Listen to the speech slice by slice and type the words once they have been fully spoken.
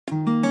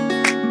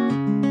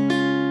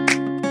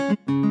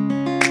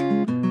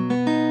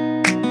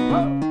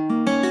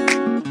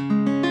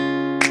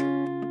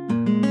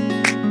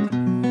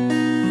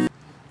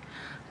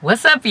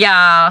What's up,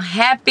 y'all?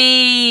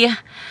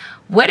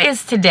 What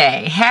is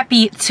today?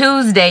 Happy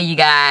Tuesday, you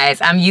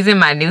guys. I'm using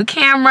my new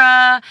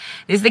camera.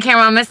 This is the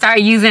camera I'm gonna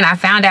start using. I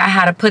found out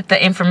how to put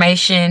the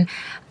information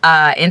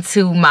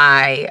into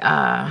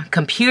my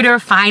computer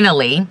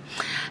finally.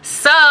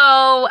 So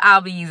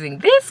I'll be using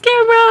this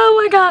camera.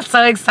 Oh my god,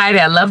 so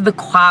excited. I love the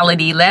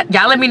quality.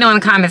 Y'all let me know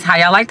in the comments how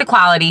y'all like the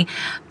quality.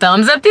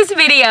 Thumbs up this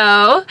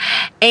video.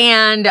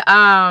 And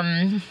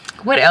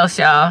what else,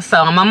 y'all?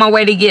 So I'm on my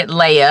way to get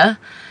Leia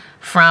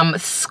from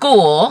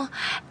school,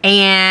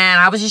 and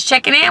I was just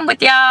checking in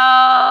with y'all.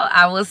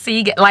 I will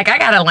see you, like, I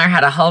gotta learn how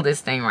to hold this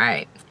thing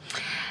right.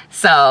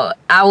 So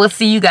I will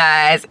see you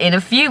guys in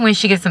a few when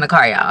she gets in the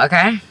car, y'all.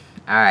 Okay,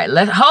 all right,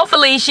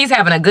 hopefully she's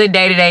having a good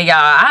day today, y'all.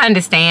 I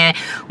understand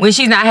when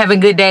she's not having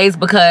good days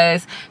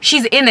because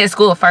she's in that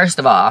school, first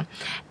of all,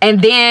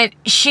 and then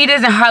she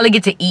doesn't hardly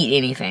get to eat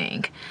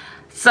anything.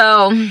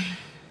 So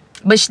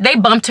but they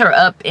bumped her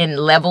up in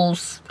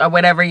levels or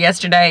whatever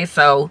yesterday,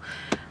 so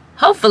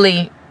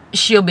hopefully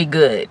she'll be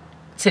good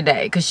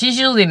today, because she's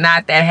usually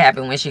not that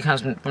happy when she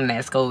comes from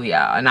that school,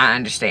 y'all, and I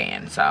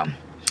understand. So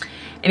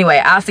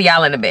anyway, I'll see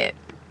y'all in a bit.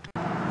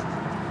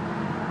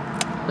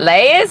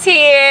 Leia's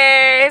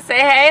here. Say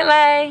hey,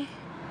 Lei.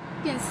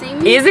 You can see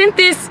me? Isn't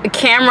this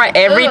camera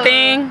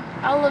everything? Ugh,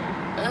 I look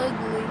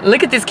ugly.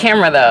 Look at this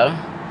camera, though.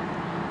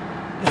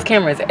 This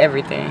camera is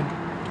everything.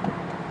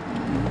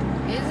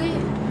 Is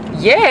it?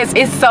 Yes,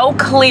 it's so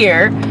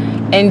clear,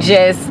 and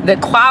just the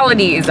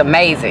quality is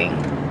amazing.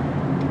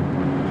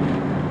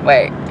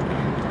 Wait.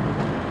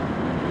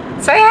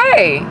 Say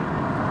hey.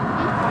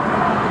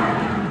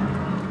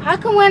 How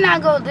come when I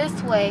go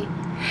this way?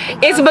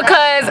 It's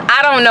because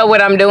I don't know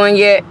what I'm doing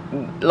yet.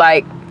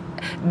 Like,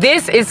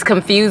 this is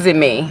confusing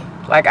me.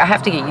 Like, I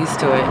have to get used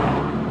to it.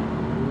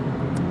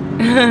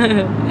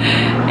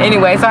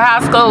 Anyway, so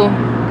how's school?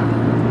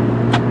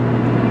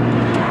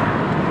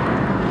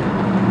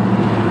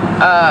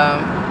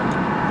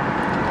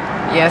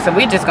 Yeah, so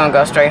we just gonna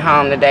go straight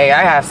home today.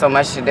 I have so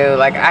much to do.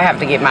 Like, I have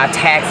to get my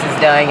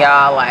taxes done,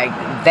 y'all. Like,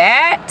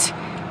 that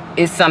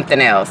is something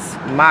else.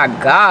 My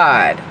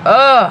God.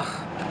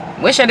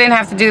 Ugh. Wish I didn't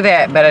have to do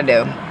that, but I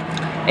do.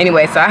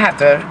 Anyway, so I have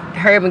to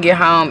hurry up and get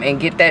home and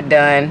get that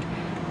done.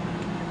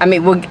 I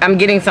mean, I'm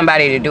getting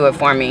somebody to do it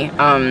for me.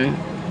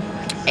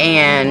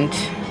 And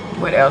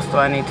what else do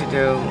I need to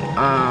do?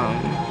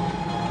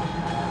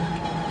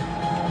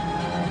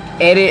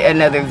 Edit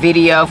another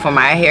video for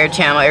my hair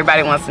channel.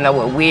 Everybody wants to know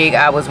what wig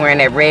I was wearing,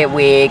 that red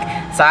wig,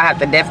 so I have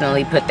to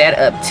definitely put that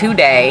up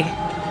today.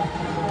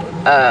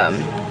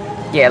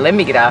 Yeah, let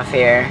me get off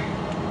here.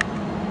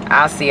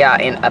 I'll see y'all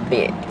in a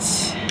bit.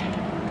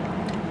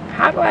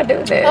 How do I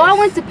do this? Oh, I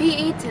went to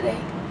PE today.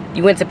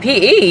 You went to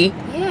PE?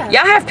 Yeah.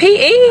 Y'all have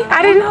PE?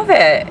 I didn't know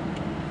that.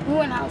 We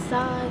went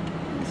outside.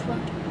 It was fun.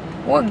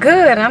 Well,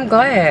 good. I'm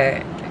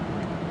glad.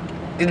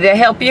 Did that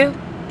help you?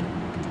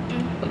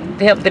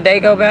 To help the day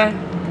go by?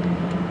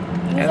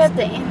 It was at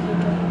the end of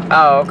the day.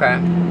 Oh, okay.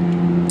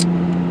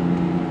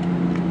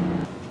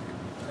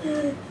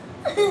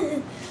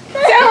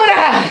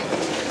 Jonah!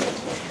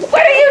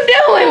 What are you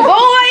doing,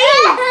 boy?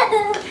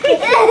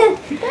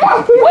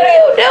 What are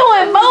you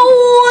doing,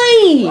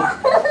 boy?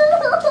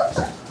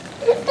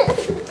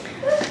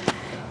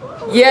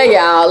 Yeah,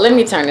 y'all. Let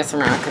me turn this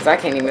around because I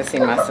can't even see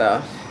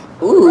myself.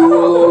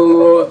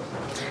 Ooh.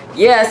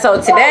 Yeah,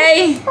 so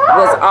today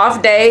was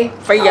off day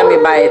for Yummy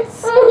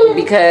Bites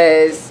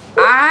because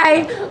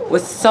I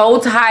was so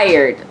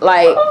tired.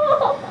 Like,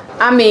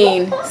 I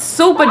mean,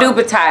 super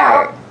duper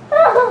tired.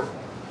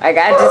 Like,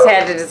 I just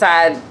had to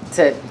decide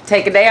to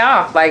take a day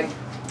off. Like,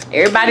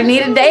 everybody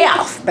need a day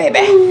off, baby.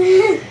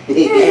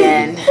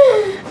 And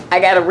I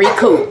gotta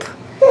recoup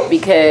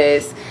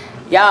because,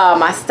 y'all,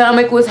 my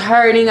stomach was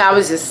hurting. I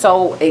was just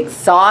so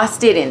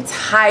exhausted and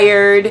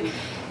tired.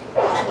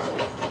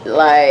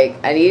 Like,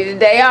 I needed a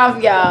day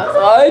off, y'all,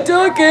 so I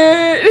took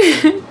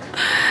it.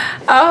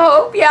 I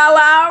hope y'all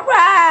all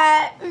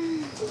right.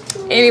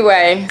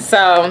 Anyway,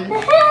 so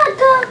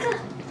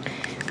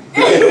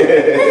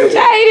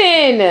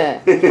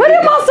Jaden, put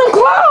him on some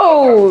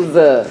clothes.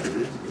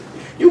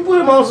 You put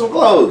him on some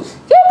clothes.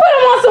 You put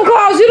him on some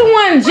clothes. You the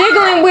one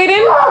jiggling with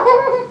him.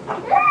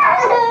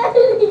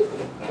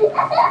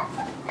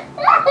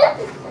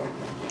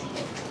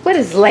 What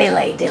is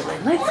Lele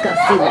doing? Let's go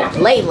see what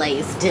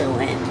Lele's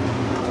doing.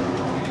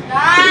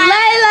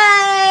 Lele!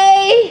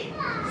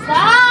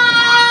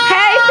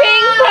 Hey,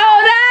 Pink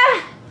Soda!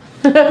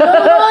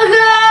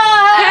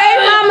 Hey,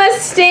 Mama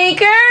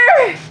Stinker!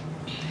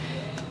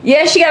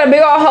 Yeah, she got a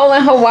big old hole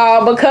in her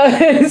wall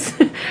because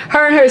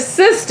her and her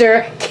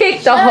sister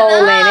kicked a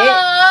hole in it.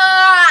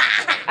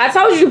 I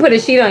told you to put a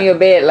sheet on your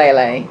bed,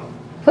 Lele.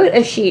 Put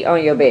a sheet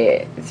on your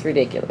bed. It's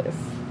ridiculous.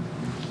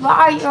 Why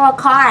are you a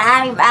car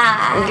animal?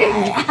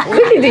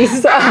 Look at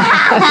these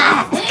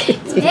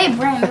socks. They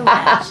brand new,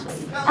 actually.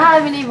 I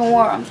haven't even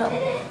worn them, so.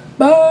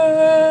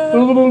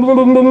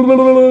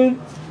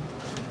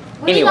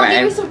 When you gonna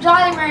give me some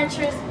Jolly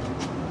Ranchers?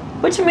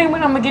 What you mean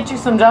when I'm gonna get you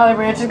some Jolly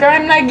Ranchers? Girl,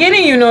 I'm not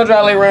getting you no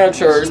Jolly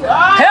Ranchers.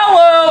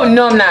 Hello!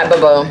 No, I'm not,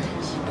 boo-boo.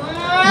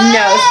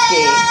 No,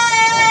 Ski.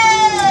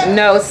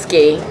 No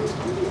ski.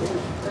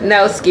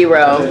 No ski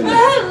roll.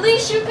 At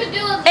least you could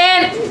do a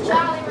And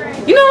Jolly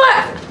Rancher. you know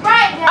what?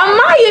 Right now.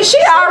 Amaya, she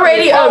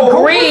already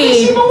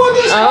agreed.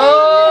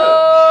 Oh.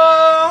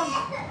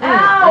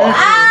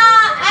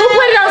 Who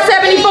put it on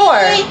 74?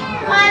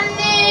 My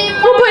knee.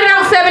 Who put it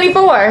on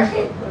 74?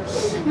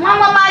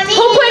 Mama, my knee.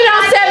 Who put it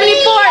on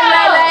 74,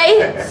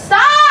 Lele?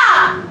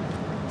 Stop.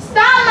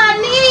 Stop my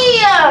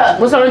knee.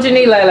 What's wrong with your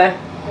knee, Lele?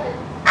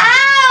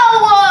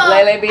 Ow.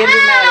 Lele being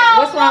dramatic.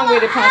 What's wrong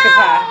with the pumpkin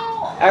pie?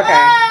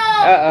 Okay.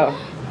 Uh-oh.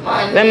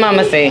 Let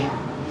mama see.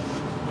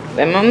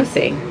 Let mama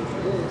see.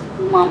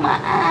 Mama,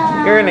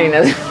 ow. Girl ain't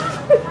nothing.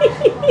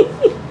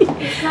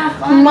 It's not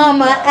funny.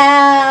 Mama,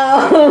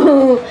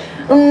 ow.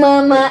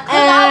 Mama, I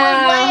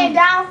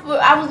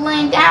was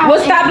laying down. Well,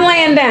 stop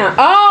laying down.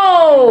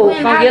 Oh,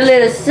 From your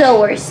little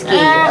sore ski.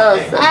 Ow.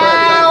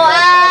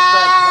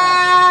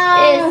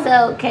 It's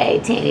okay,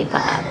 teeny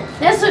pop.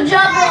 That's what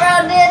Jumping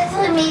World did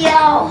to me,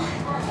 y'all.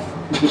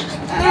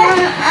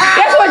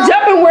 That's what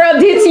Jumping World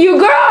did to you,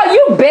 girl.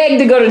 You begged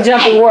to go to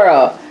Jumping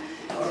World.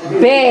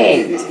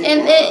 Begged.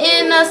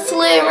 And a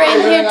slit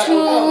right here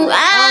too. Oh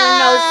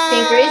no,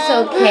 Stinker, it's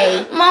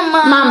okay.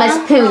 Mama. Mama's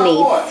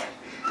poonies.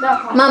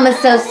 Mama's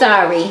so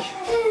sorry.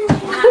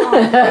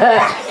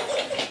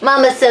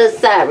 Mama's so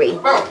sorry.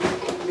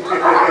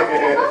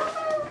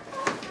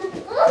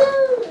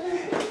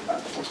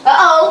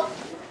 Uh-oh.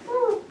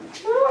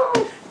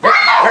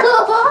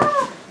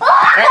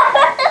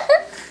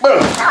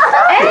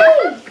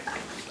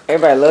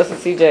 Everybody loves to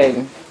see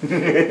Jaden.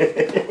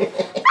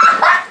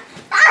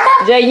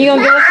 Jaden, you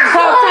gonna give us some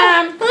talk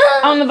time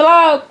on the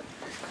vlog?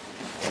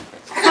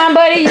 Huh,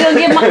 buddy?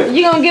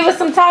 You gonna give us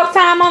some talk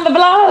time on the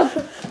vlog?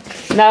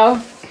 No.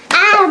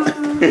 Uh-oh.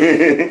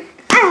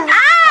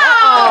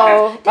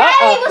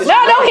 Uh-oh. No,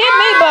 don't hit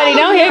me, buddy.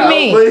 Don't hit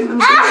me.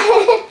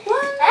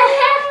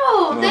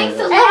 Thanks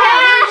a lot.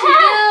 What you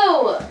do?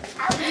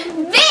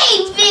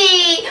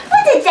 Baby!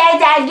 What did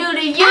Dad do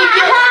to you? You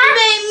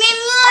made me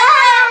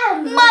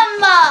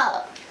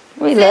Mama!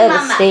 We love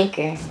the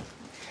stinker.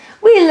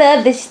 We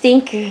love the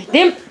stinker.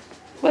 Them,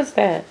 what's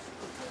that?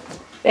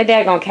 That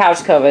daggone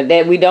couch cover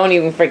that we don't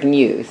even freaking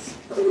use.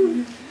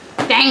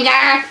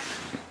 Danger!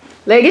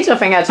 Leg, get your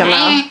finger out your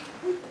mouth.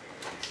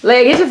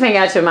 Leg, get your finger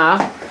out your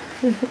mouth.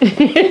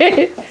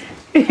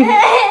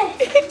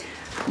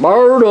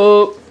 Bird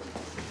up.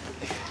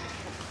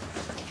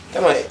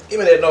 Come on, give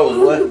me that nose,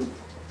 boy.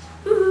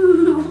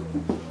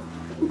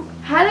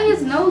 How did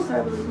his nose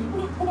start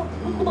bleeding?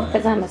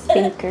 Because I'm a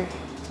stinker.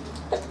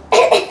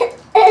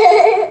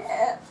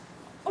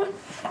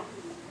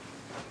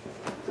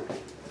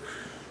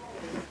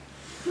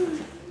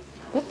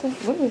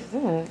 What is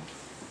that?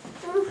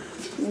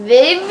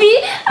 Baby,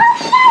 I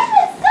love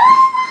it so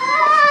much.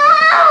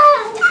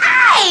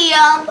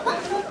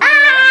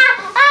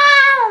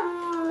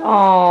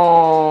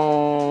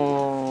 Oh.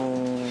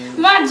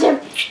 My Jim.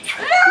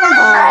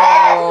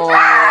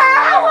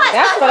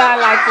 That's what I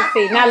like to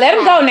see. Now let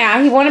him go now.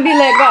 He want to be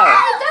let go.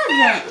 He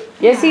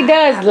doesn't. Yes, he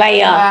does,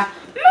 Leia.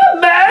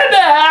 My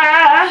baby.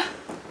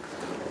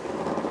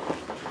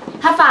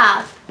 High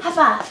five. High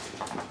five.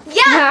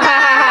 Yeah.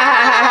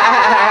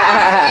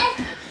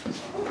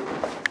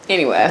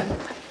 Anyway,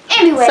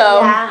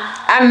 So,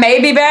 I may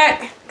be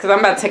back because I'm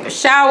about to take a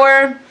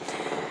shower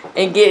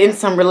and get in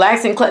some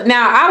relaxing clothes.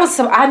 Now,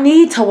 I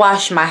need to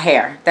wash my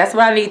hair. That's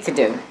what I need to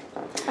do.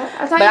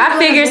 But I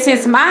figured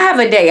since I have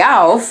a day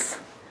off,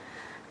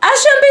 I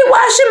shouldn't be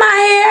washing my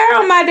hair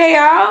on my day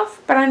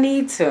off. But I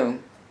need to.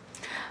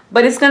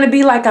 But it's going to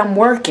be like I'm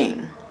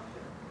working.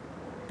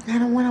 I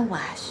don't want to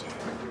wash it.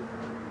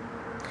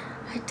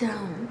 I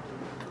don't.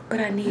 But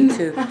I need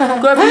to. Girl,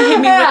 if you hit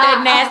me with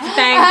that nasty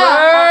thing,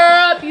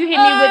 girl, if you hit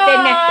me with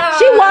that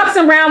nasty. She walks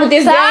around with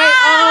this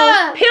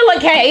dang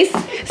pillowcase.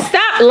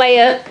 Stop,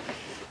 Leia.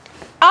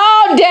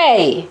 All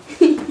day.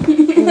 Who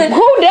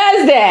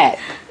does that?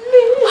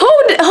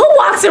 Who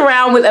walks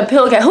around with a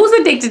pillowcase? Who's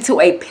addicted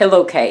to a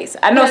pillowcase?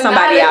 I know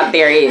somebody out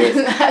there is.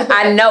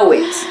 I know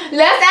it.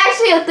 That's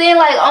actually a thing.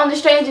 Like on the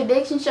Strange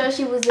Addiction show,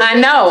 she was. I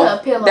know. to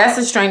a pillow. That's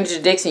a strange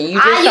addiction. You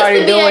just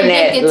started doing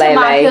that, I used to be addicted to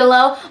my Lele.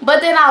 pillow,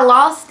 but then I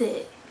lost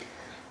it.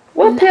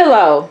 What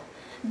pillow?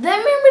 Then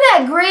remember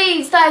that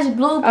green /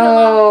 blue pillow?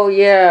 Oh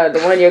yeah, the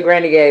one your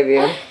granny gave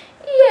you.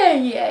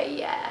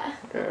 Yeah.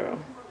 Girl.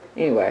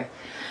 Anyway,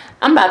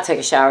 I'm about to take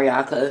a shower,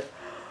 y'all, cause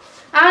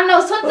I don't know,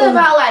 something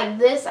about like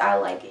this, I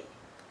like it.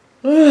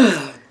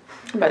 I'm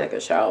about to take a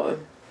shower.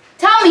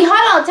 Tell me,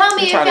 hold on, tell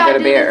me I'm if trying to y'all go to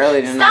do bed this.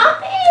 early tonight.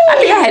 Stop it! I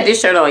think I had this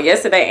shirt on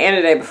yesterday and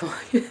the day before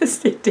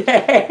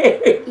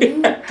yesterday.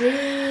 You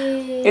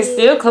did. It's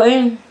still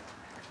clean.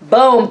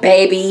 Boom,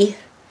 baby.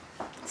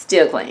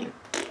 Still clean.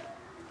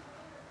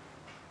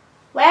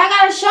 Wait, I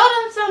gotta show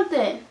them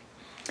something.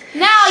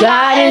 Now,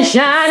 Shining, y'all,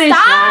 shining,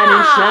 stop.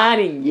 shining,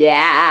 shining,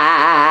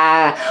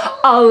 yeah.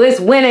 Oh, it's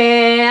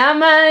winning.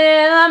 I'm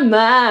in my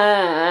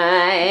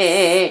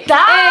mind.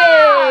 Stop.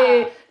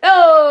 Hey.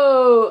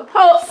 Oh,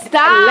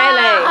 Stop.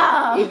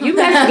 Lele, if you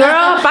mess,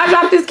 girl, if I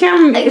drop this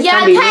camera, it's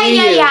gonna be me.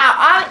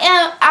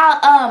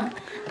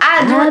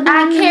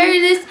 I carry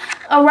this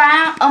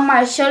around on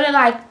my shoulder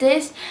like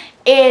this,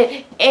 or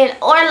like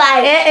or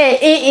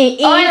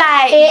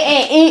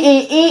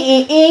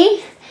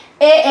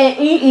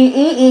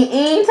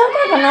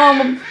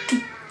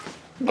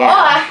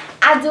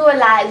I do it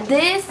like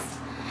this.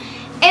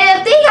 And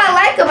the thing I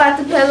like about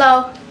the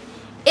pillow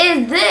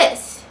is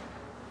this.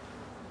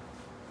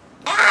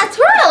 I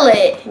twirl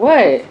it.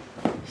 What?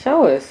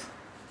 Show us.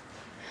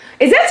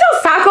 Is that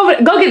your sock over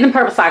there? Go get them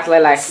purple socks,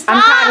 Lele. I'm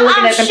tired of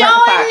looking at them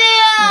purple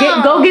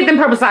socks. Go get them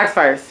purple socks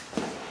first.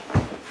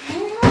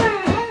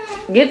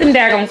 Get them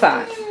daggone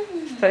socks.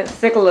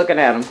 Sick of looking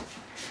at them.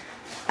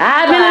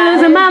 I've been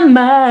losing my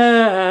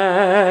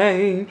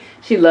mind.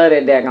 She love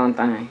that daggone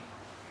thing.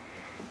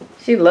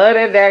 She love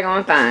that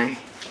daggone thing.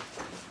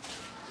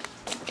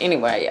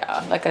 Anyway,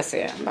 y'all, like I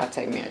said, I'm about to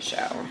take me a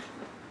shower.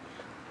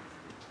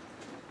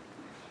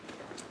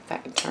 If I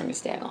can turn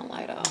this daggone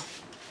light off.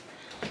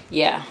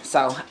 Yeah,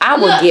 so I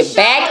will get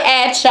back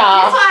at y'all.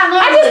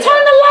 I just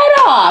turned the light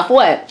off.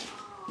 What?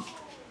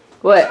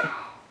 What?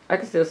 I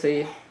can still see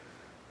you.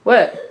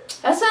 What?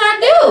 That's what I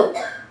do.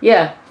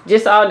 Yeah,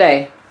 just all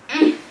day.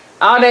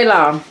 All day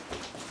long.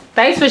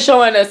 Thanks for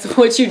showing us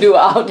what you do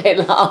all day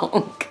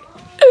long.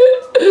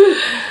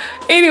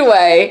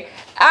 Anyway,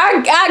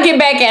 I'll get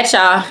back at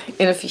y'all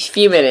in a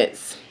few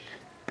minutes.